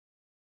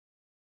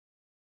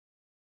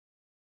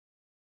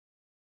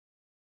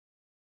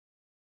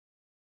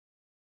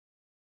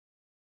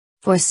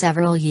For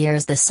several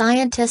years the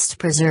scientists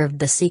preserved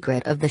the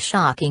secret of the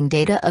shocking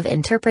data of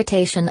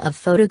interpretation of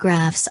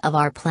photographs of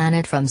our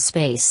planet from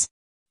space.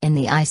 In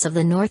the ice of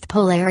the North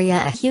Pole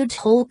area a huge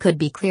hole could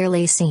be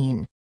clearly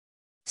seen.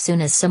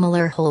 Soon a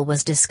similar hole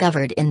was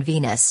discovered in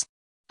Venus.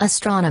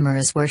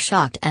 Astronomers were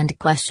shocked and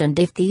questioned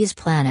if these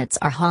planets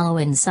are hollow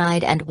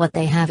inside and what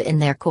they have in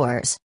their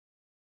cores.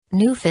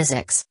 New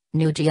physics,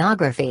 new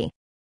geography.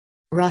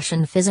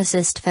 Russian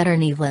physicist Fedor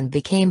Nevlin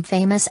became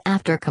famous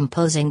after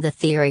composing the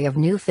theory of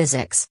new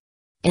physics.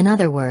 In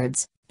other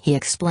words, he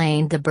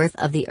explained the birth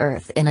of the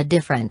Earth in a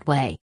different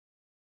way.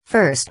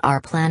 First, our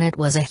planet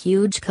was a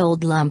huge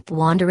cold lump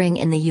wandering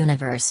in the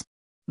universe.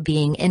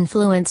 Being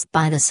influenced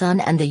by the sun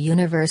and the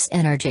universe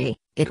energy,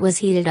 it was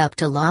heated up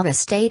to lava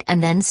state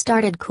and then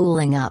started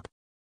cooling up.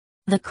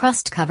 The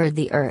crust covered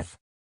the Earth.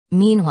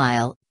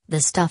 Meanwhile, the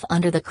stuff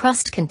under the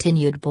crust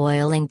continued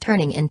boiling,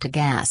 turning into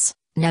gas,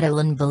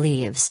 Nevlin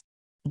believes.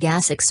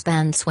 Gas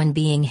expands when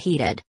being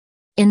heated.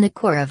 In the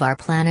core of our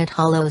planet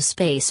hollow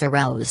space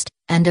arose,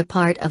 and a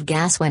part of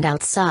gas went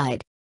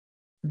outside.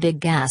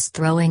 Big gas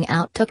throwing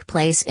out took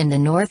place in the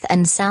North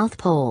and South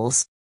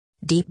poles.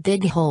 Deep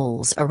big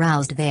holes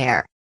aroused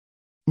there.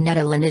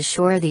 Nevlin is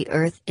sure the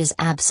Earth is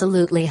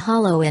absolutely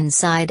hollow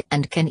inside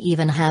and can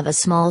even have a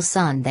small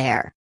sun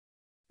there.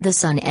 The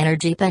sun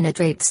energy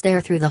penetrates there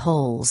through the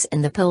holes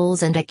in the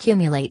poles and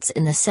accumulates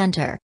in the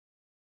center.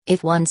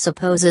 If one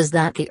supposes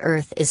that the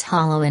Earth is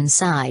hollow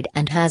inside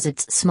and has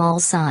its small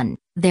sun,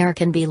 there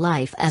can be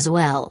life as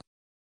well.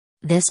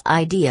 This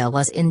idea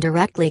was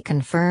indirectly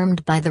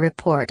confirmed by the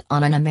report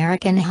on an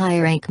American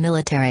high-rank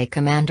military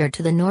commander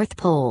to the North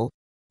Pole.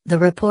 The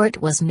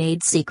report was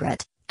made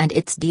secret, and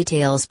its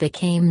details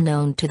became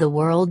known to the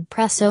world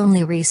press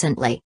only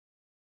recently.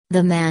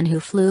 The man who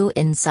flew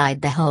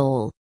inside the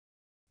hole.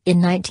 In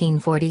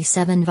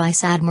 1947,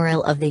 Vice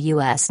Admiral of the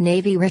U.S.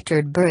 Navy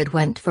Richard Byrd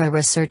went for a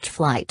research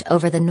flight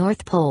over the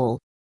North Pole.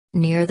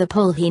 Near the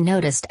pole he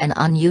noticed an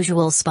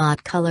unusual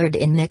spot colored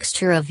in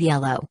mixture of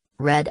yellow,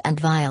 red and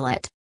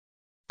violet.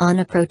 On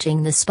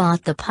approaching the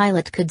spot the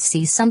pilot could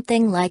see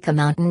something like a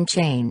mountain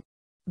chain.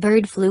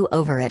 Byrd flew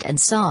over it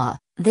and saw,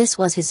 this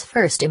was his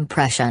first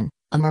impression,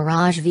 a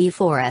mirage of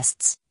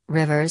forests,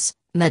 rivers,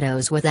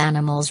 meadows with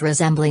animals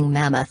resembling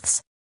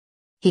mammoths.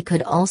 He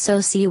could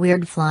also see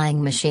weird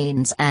flying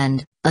machines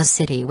and a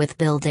city with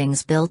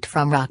buildings built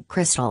from rock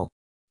crystal.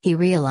 He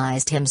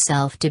realized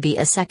himself to be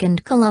a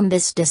second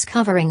Columbus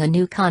discovering a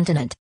new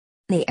continent.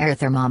 The air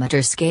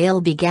thermometer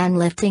scale began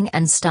lifting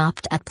and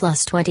stopped at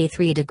plus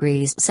 23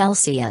 degrees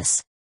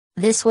Celsius.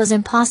 This was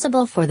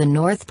impossible for the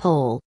North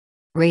Pole.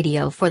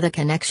 Radio for the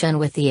connection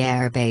with the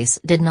airbase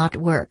did not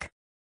work.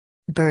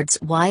 Byrd's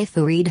wife,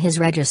 who read his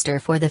register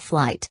for the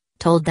flight,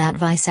 told that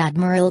Vice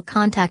Admiral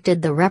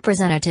contacted the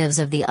representatives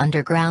of the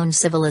underground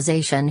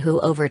civilization who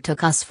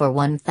overtook us for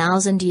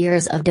 1,000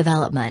 years of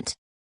development.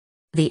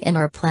 The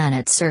inner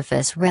planet's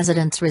surface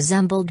residents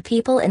resembled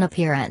people in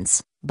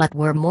appearance, but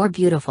were more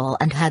beautiful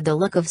and had the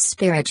look of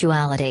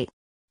spirituality.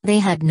 They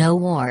had no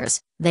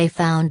wars, they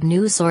found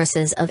new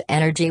sources of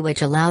energy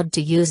which allowed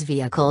to use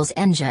vehicles'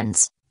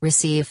 engines,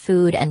 receive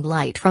food and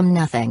light from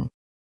nothing.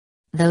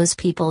 Those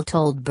people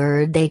told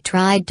Byrd they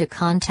tried to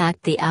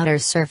contact the outer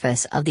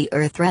surface of the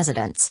Earth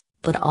residents,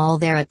 but all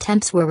their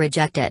attempts were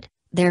rejected,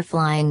 their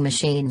flying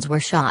machines were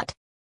shot.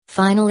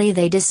 Finally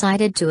they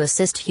decided to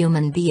assist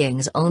human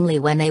beings only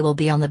when they will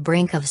be on the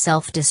brink of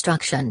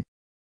self-destruction.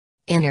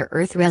 Inner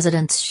Earth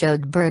residents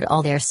showed Byrd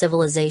all their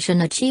civilization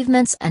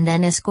achievements and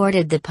then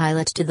escorted the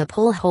pilot to the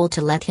pole hole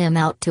to let him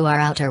out to our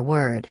outer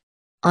world.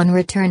 On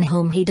return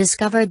home he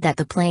discovered that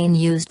the plane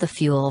used the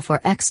fuel for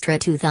extra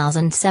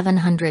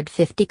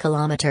 2,750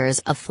 kilometers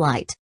of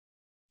flight.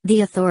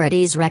 The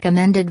authorities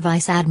recommended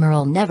Vice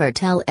Admiral never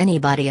tell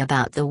anybody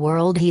about the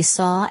world he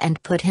saw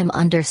and put him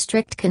under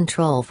strict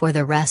control for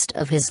the rest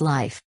of his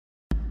life.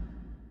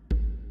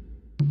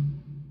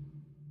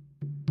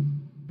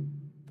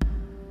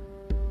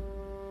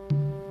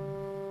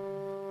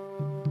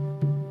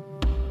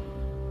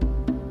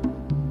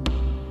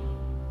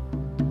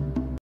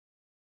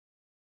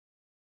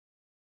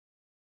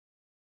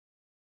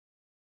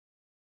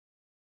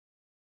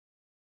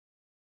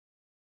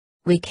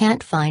 We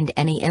can't find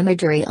any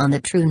imagery on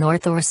the true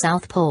North or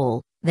South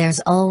Pole,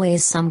 there's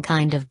always some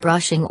kind of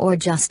brushing or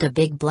just a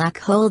big black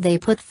hole they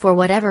put for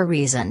whatever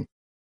reason.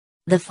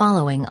 The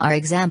following are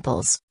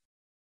examples.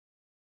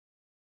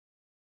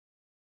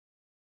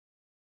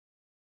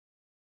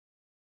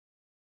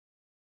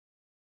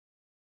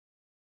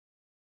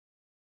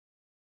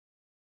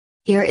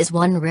 Here is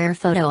one rare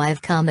photo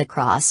I've come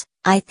across,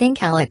 I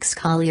think Alex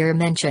Collier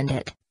mentioned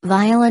it.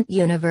 Violent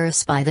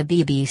Universe by the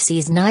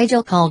BBC's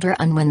Nigel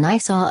Calderon. When I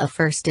saw a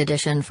first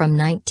edition from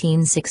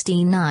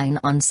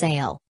 1969 on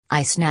sale,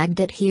 I snagged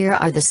it. Here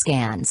are the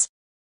scans.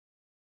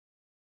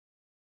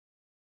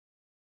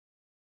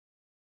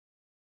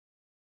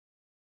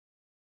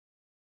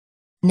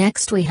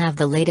 Next we have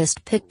the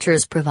latest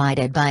pictures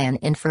provided by an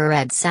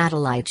infrared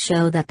satellite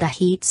show that the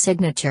heat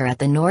signature at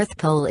the North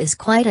Pole is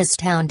quite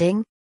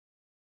astounding.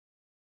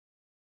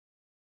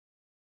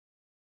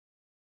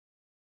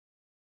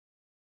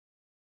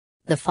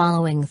 The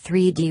following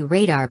 3D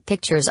radar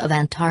pictures of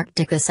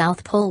Antarctica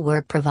South Pole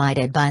were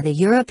provided by the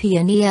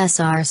European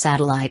ESR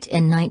satellite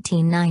in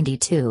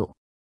 1992.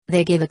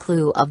 They give a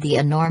clue of the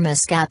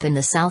enormous gap in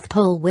the South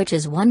Pole, which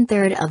is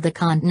 1/3 of the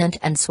continent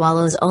and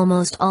swallows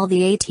almost all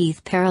the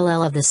 18th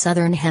parallel of the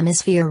Southern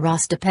Hemisphere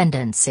Ross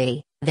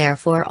dependency,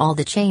 therefore all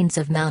the chains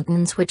of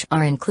mountains which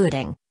are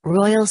including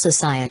Royal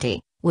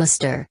Society,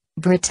 Worcester,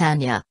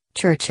 Britannia,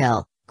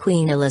 Churchill,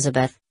 Queen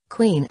Elizabeth,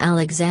 Queen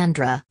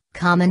Alexandra,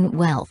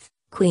 Commonwealth,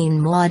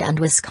 Queen Maud and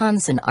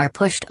Wisconsin are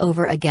pushed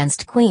over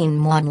against Queen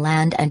Maud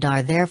Land and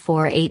are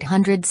therefore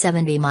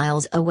 870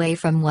 miles away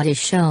from what is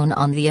shown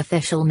on the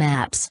official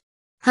maps.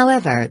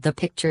 However, the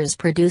pictures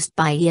produced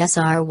by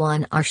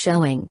ESR-1 are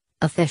showing,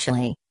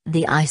 officially,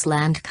 the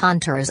Iceland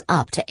contours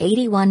up to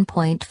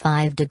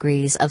 81.5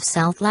 degrees of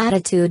south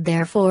latitude,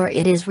 therefore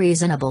it is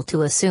reasonable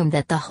to assume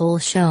that the hole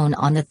shown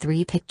on the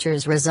three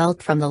pictures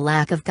result from the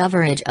lack of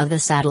coverage of the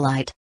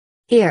satellite.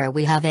 Here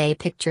we have a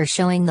picture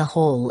showing the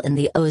hole in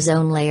the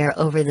ozone layer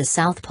over the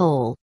South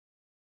Pole.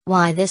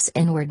 Why this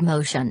inward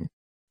motion?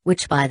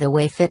 Which by the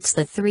way fits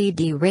the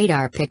 3D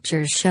radar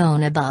pictures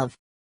shown above.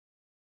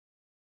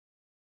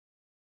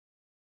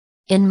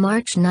 In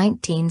March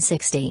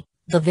 1960,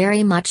 the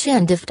very much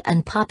endiffed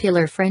and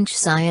popular French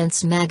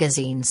science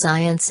magazine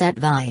Science et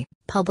Vie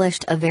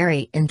published a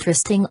very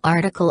interesting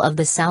article of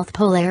the South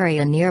Pole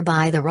area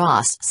nearby the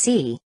Ross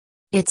Sea.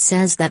 It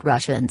says that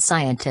Russian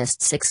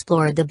scientists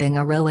explored the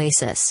Bingar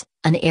Oasis,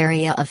 an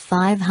area of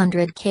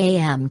 500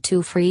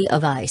 km2 free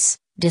of ice,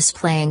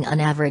 displaying an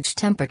average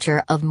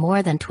temperature of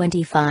more than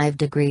 25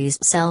 degrees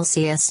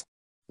Celsius.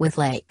 With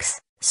lakes,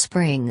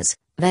 springs,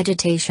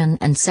 vegetation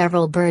and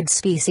several bird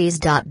species.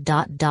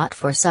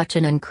 For such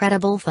an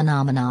incredible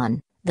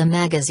phenomenon, the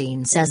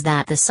magazine says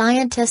that the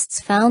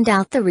scientists found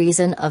out the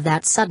reason of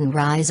that sudden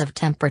rise of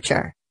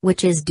temperature,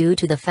 which is due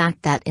to the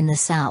fact that in the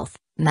south,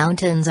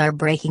 mountains are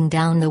breaking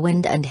down the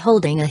wind and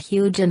holding a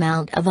huge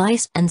amount of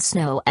ice and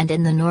snow, and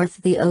in the north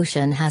the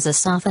ocean has a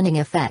softening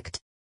effect.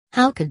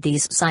 How could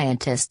these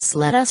scientists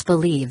let us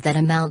believe that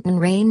a mountain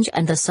range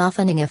and the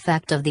softening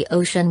effect of the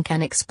ocean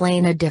can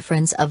explain a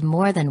difference of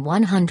more than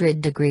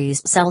 100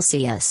 degrees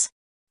Celsius?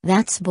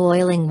 That's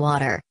boiling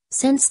water,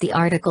 since the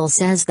article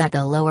says that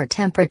the lower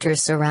temperature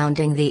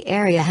surrounding the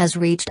area has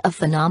reached a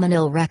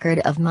phenomenal record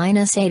of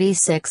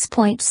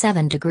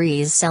 -86.7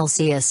 degrees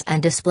Celsius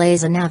and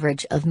displays an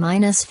average of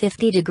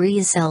 -50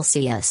 degrees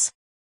Celsius.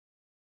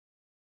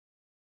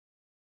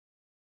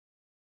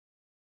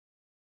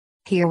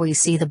 Here we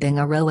see the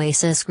Bingar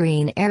Oasis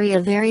green area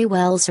very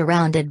well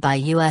surrounded by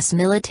U.S.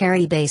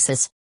 military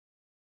bases.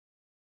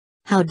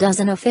 How does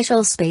an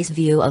official space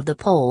view of the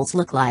poles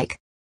look like?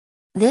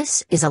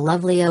 This is a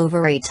lovely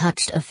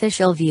over-retouched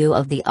official view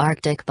of the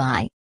Arctic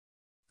by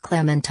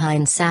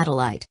Clementine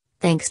satellite,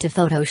 thanks to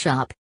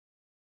Photoshop.